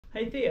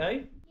Hey Theo.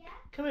 Yeah?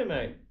 Come here,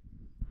 mate.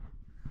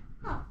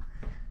 Oh.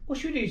 What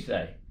should we do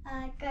today?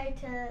 Go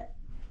to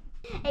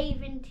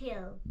Avon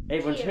Tyrrell.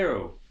 Avon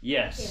Tyrrell.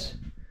 Yes.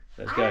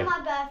 Let's go. I had my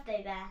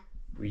birthday there.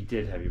 We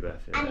did have your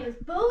birthday. And it was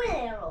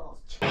brilliant.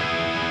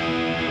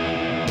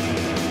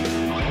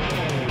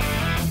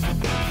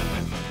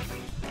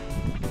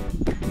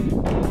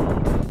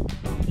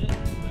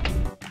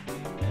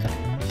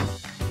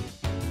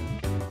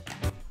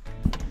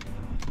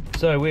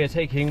 So we are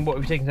taking, what are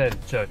we taking there?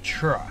 To a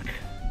truck.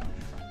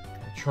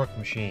 A truck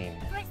machine.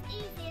 So it's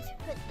easier to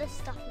put the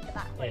stuff in the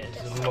back. Yeah,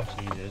 it's a lot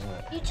easier, isn't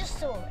it? You just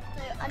saw it.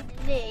 So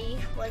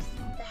underneath was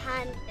the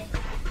hand lift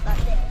like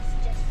this.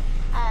 Just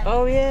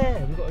Oh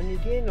yeah, we've got a new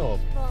gear knob.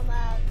 from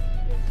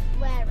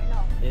wearing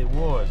off. It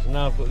was. And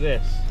now I've got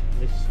this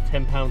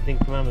 £10 thing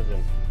from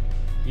Amazon.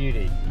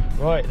 Beauty.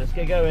 Right, let's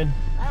get going.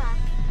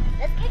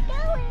 Let's get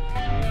going.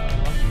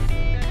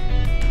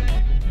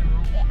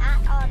 We're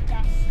at our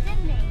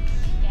destination.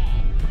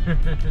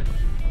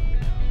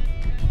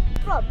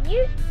 Rob,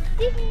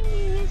 didn't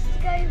you used to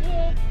go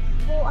here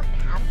for a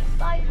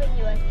campsite when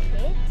you were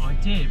kids? I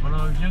did. When I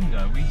was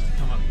younger, we used to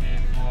come up here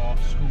for our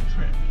school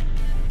trip.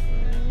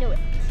 Knew it.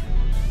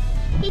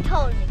 He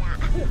told me that.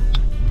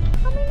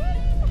 Coming in.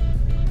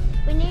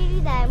 We're nearly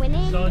there. We're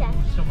nearly there.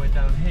 Somewhere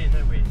down here,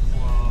 don't we? For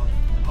our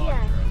hard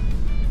Yeah.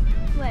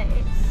 trip.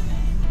 Wait,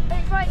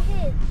 it's right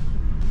here.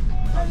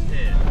 That's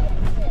here.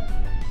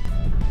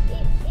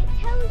 It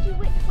tells you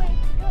which way to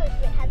go.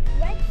 So it has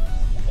red.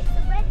 If it's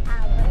the red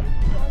arrow,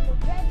 you're on the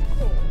red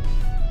course,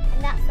 and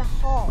that's the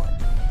hard.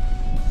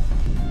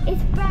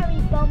 It's very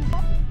bumpy.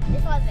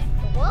 It's like this.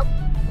 So whoop,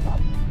 whoop.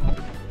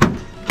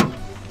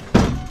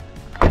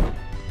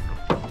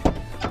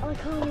 I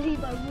can't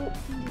believe I walked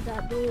through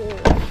that door.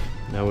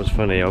 That was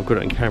funny. I've got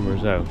it on camera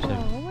as well, so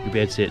you'll be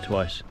able to see it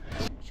twice.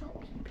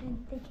 Shopkeepers,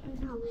 they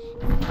came out.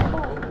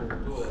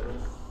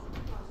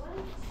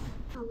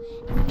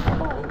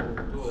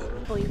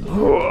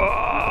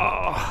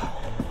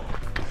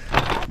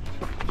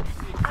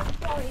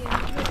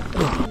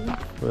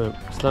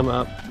 Right, slam it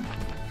up.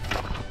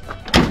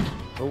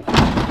 Oh.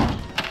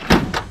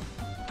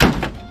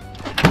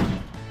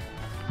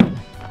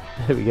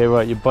 There we go,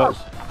 right, your butts.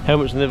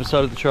 Helmet's on the other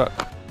side of the truck.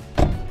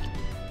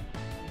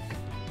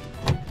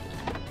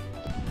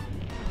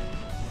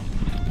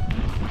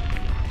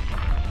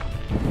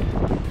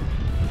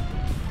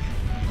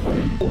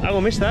 Oh, I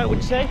missed that,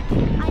 what'd you say?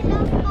 I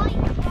love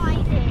bike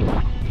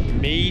riding.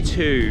 Me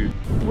too.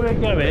 We're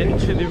going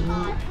to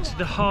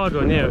the hard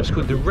one here. It's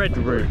called the red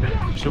route.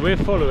 So we're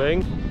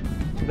following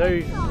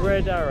those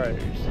red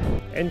arrows,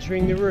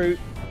 entering the route.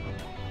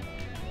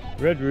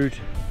 Red route.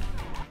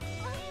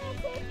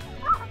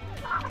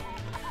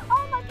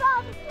 Oh my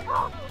god!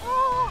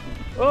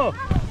 Oh,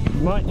 you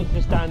might need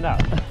to stand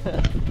up.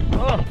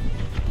 Oh,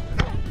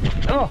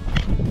 oh,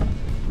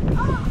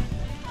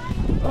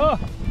 oh.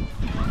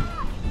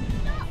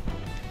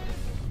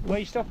 Where are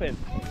you stopping?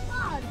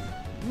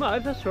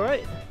 Mud, that's all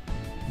right.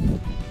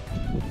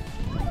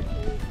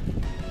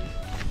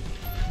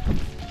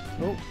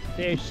 Oh,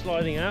 Theo's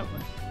sliding out.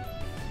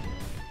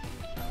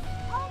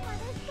 Oh my,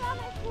 there's so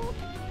much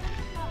water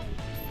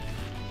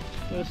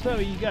in Well, the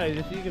slower you go,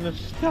 the you're going to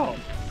stop.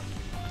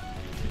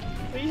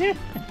 What are you doing?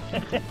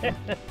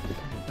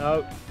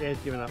 Oh, Theo's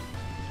giving up.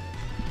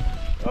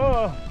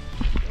 Oh,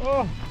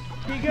 oh,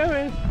 keep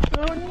going.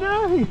 Oh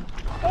no!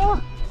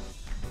 Oh,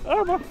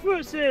 oh, my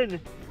foot's in.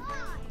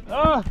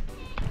 Oh,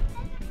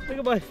 look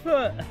at my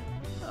foot.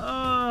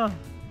 Oh.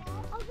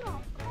 Oh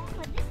god,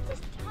 this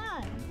just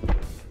turned.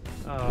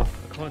 Oh,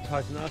 I can't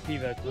tighten it up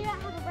either. You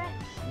don't have a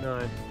wrench.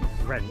 No,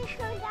 wrench. It's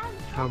going down.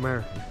 How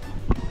American.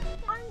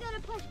 I'm going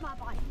to push my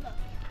bike, look.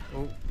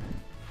 Oh.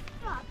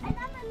 Right, and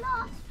then the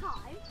last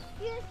time,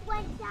 you just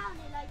went down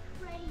it like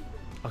crazy.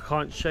 I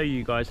can't show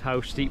you guys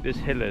how steep this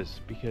hill is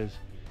because,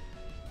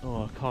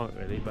 oh, I can't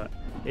really, but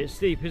it's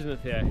steep, isn't it,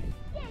 Theo?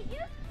 Yeah,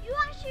 you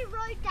actually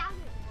rode down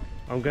it.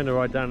 I'm going to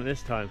ride down it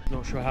this time.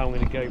 Not sure how I'm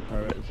going to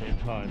GoPro it at the same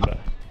time, but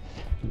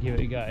give it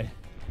a go.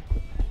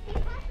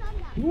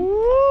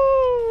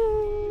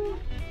 Woo!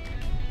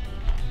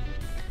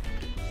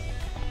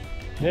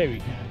 There we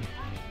go.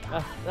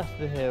 That's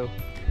the hill.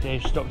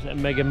 Dave stops at a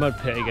mega mud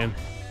pit again.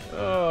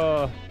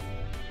 Oh,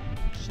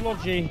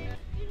 slodgy.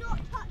 Do not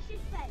touch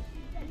his face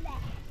with the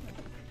left.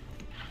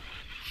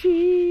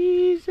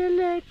 She's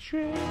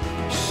electric.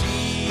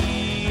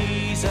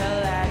 She's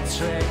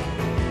electric.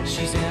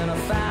 She's in a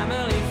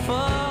family full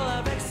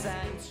of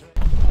eccentric.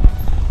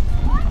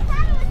 My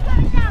saddle is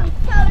going down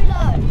so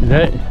low. Is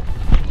it?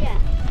 Yeah.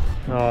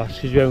 Oh, it's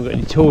because we haven't got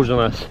any tools on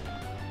us.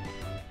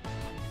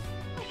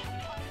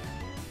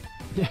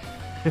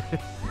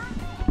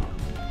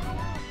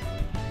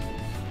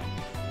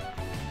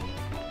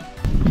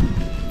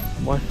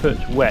 My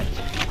foot's wet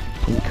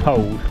and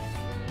cold.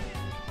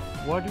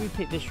 Why do we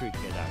pick this route to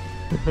get down?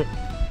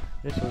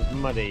 This one's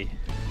muddy.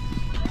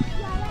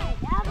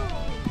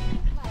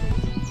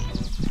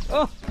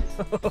 Oh!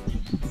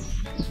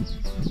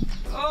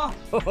 Oh!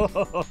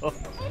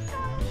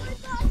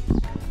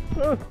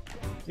 Oh!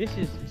 This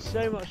is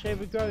so much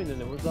overgrown than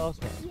it was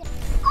last time. Yeah.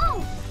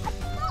 Oh! I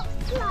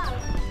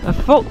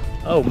careful.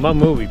 Oh, Mum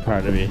will be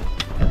proud of you.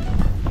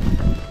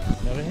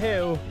 Another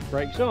hill,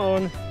 brakes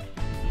on.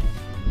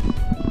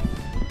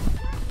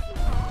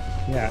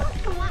 Yeah.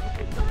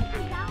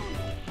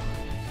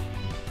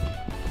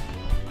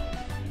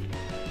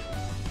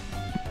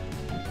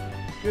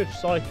 Good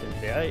cycling,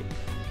 Theo.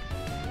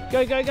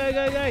 Go, go, go,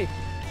 go, go.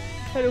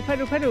 Pedal,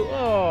 pedal, pedal.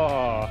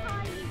 Oh,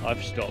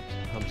 I've stopped.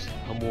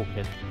 I'm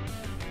walking.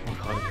 I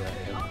can't do that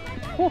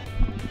hill.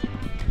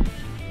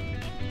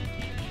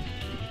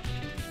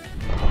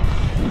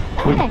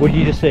 What did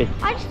you just see?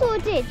 I just thought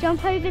it did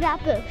jump over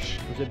that bush.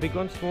 Was it a big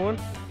one, small one?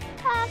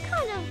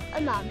 Kind of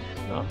a mum.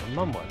 No, a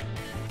mum one.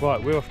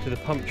 Right, we're off to the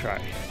pump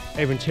track.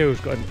 Avon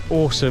Tyrrell's got an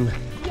awesome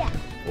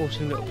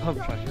little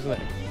pump track, isn't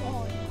it?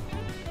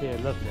 Yeah,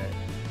 loves it.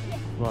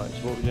 Right,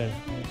 so what are we doing?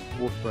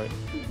 Water break.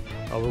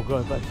 Oh, we're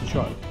going back to the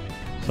truck.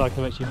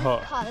 Cycling makes you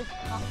hot.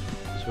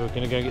 So we're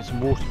going to go and get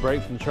some water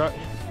break from the truck.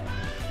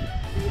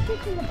 Can you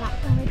put in the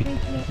background and drink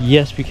it?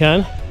 Yes, we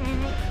can.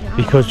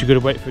 Because you've got to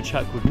wait for a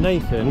chap called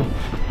Nathan,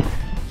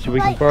 so we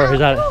can borrow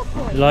his out.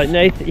 Like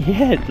Nathan,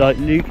 yeah, like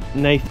Luke,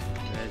 Nathan.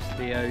 There's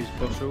Theo's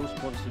bottle,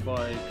 sponsored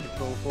by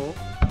Control 4.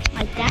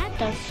 My dad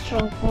does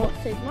Control 4,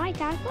 so my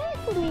dad got it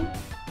for me.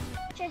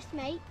 Just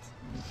mate.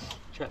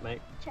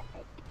 Checkmate.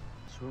 Checkmate.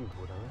 Swimming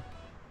pool down there.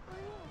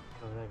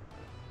 Coming over.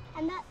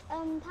 And that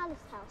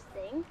palace house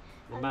thing.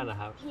 The manor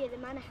house. Yeah, the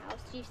manor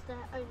house used to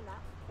own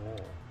that.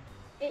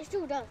 Oh. It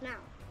still does now.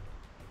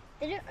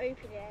 They don't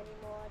open it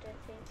anymore, I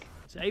don't think.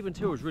 So Avon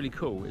Tyrrell is really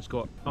cool. It's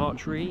got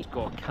archery, it's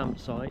got a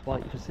campsite,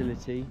 bike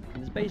facility,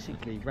 and it's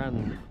basically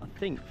ran, I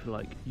think, for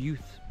like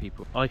youth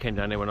people. I came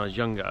down there when I was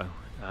younger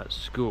at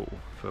school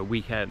for a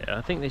weekend.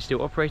 I think they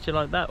still operate it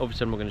like that.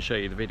 Obviously, I'm not going to show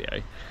you the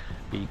video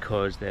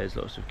because there's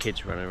lots of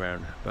kids running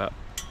around. But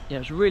yeah,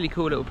 it's a really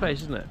cool little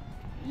place, isn't it?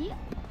 Yeah.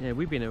 Yeah,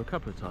 we've been there a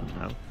couple of times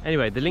now.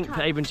 Anyway, the link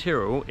to Avon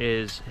Tyrrell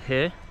is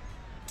here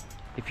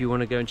if you want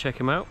to go and check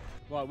them out.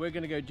 Right, we're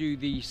going to go do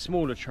the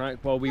smaller track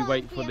while we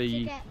wait for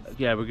the...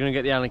 Yeah, we're going to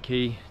get the Allen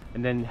key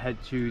and then head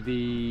to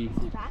the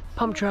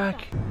pump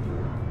track.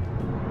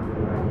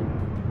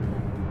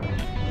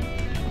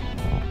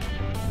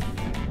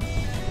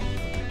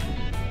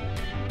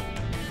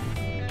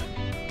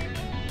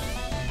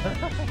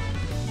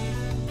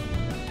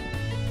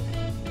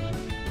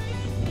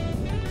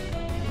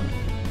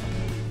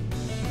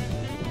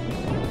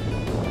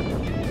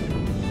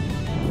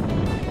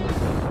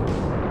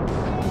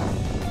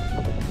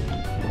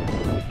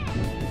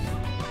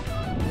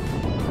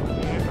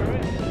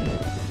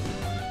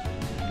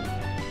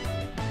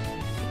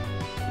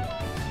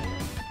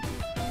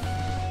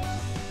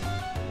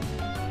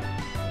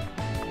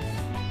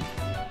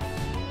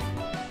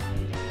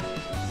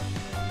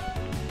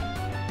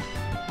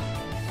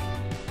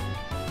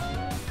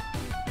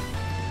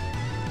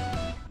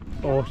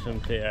 Awesome,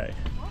 Theo.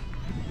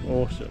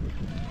 Awesome.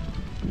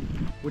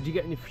 What did you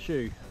get in your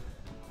shoe?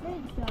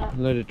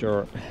 Load of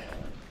dirt.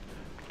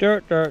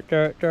 Dirt, dirt,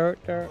 dirt, dirt,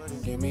 dirt.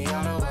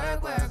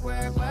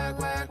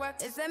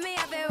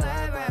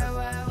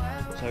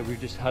 So we've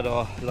just had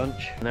our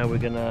lunch. Now we're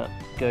gonna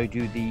go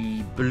do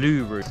the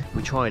blue route.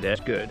 We tried it,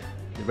 it's good.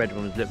 The red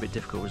one was a little bit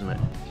difficult, wasn't it?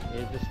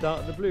 Here's the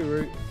start of the blue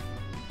route.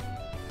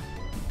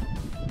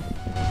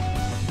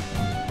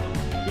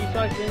 Keep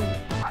cycling.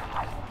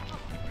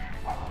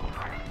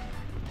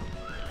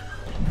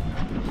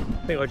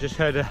 I think I just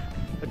heard a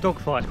dog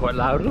fight quite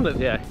loud,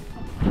 wasn't it? Yeah.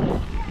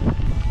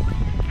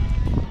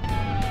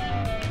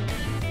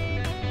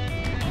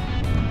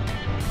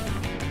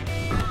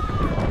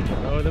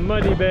 Oh, the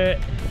muddy bit.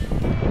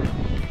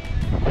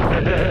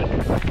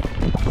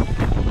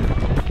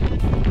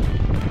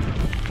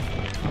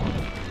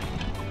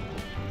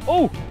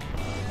 Oh!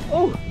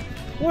 Oh!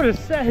 What a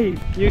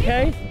save! You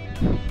okay?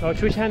 Oh,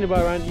 switch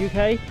handlebar around. You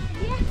okay?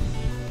 Yeah.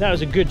 That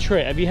was a good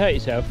trick. Have you hurt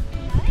yourself?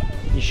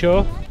 No. You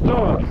sure?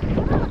 Oh!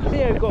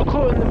 Theo got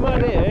caught in the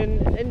mud here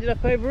and ended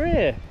up over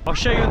here. I'll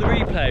show you on the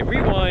replay.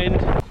 Rewind.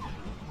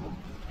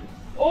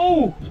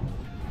 Oh!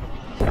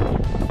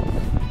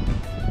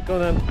 Go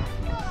on then.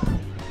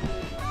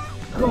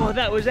 God,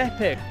 that was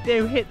epic.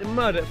 Theo hit the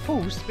mud at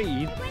full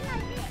speed.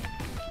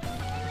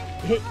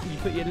 You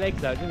put your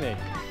legs out, didn't you?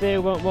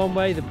 Theo went one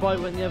way, the bike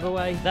went the other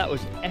way. That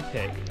was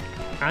epic.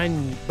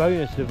 And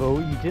bonus of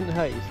all, you didn't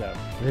hurt yourself.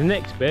 The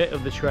next bit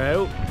of the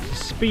trail is a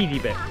speedy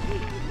bit.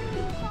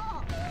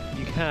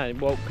 You can,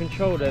 well,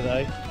 control it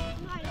though.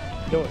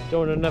 Don't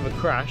want another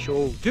crash,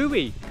 or do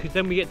we? Because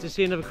then we get to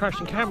see another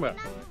crash on camera.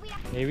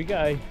 Here we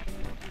go.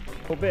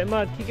 Put a bit of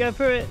mud, keep going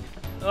through it.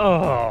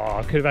 Oh,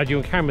 I could have had you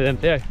on camera then,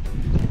 Theo.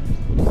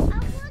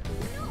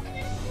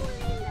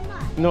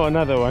 Not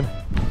another one.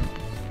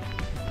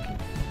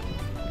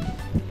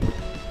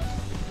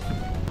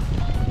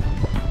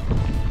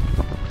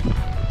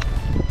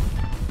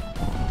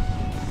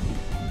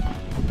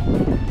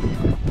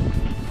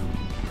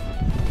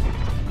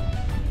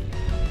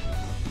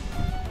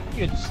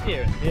 Good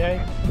steering, Theo.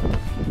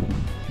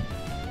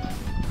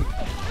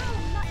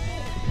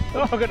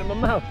 Oh, I got it in my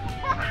mouth.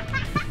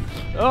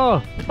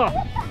 Oh,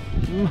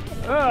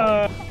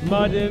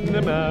 mud in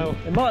the mouth.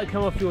 It might have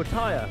come off your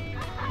tyre.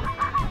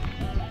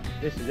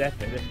 This is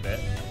epic, this bit.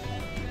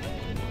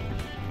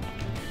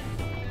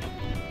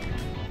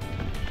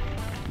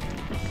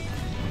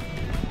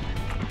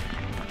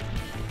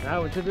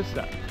 Now into the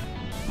stuff.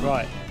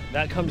 Right,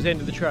 that comes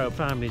into the trail,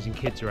 families and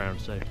kids around,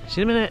 so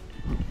see you in a minute.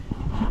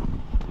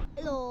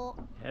 Hello.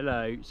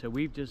 Hello, so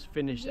we've just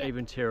finished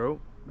Avon Tyrrell.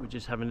 We're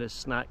just having a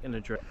snack and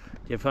a drink.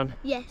 Did you have fun?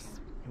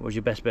 Yes. What was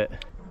your best bit?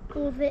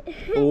 All of it.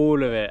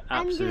 All of it,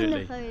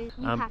 absolutely. And doing the food.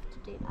 You have to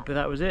do that. But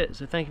that was it,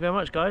 so thank you very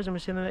much guys, and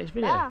we'll see you in the next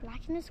video.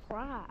 Like and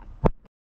subscribe.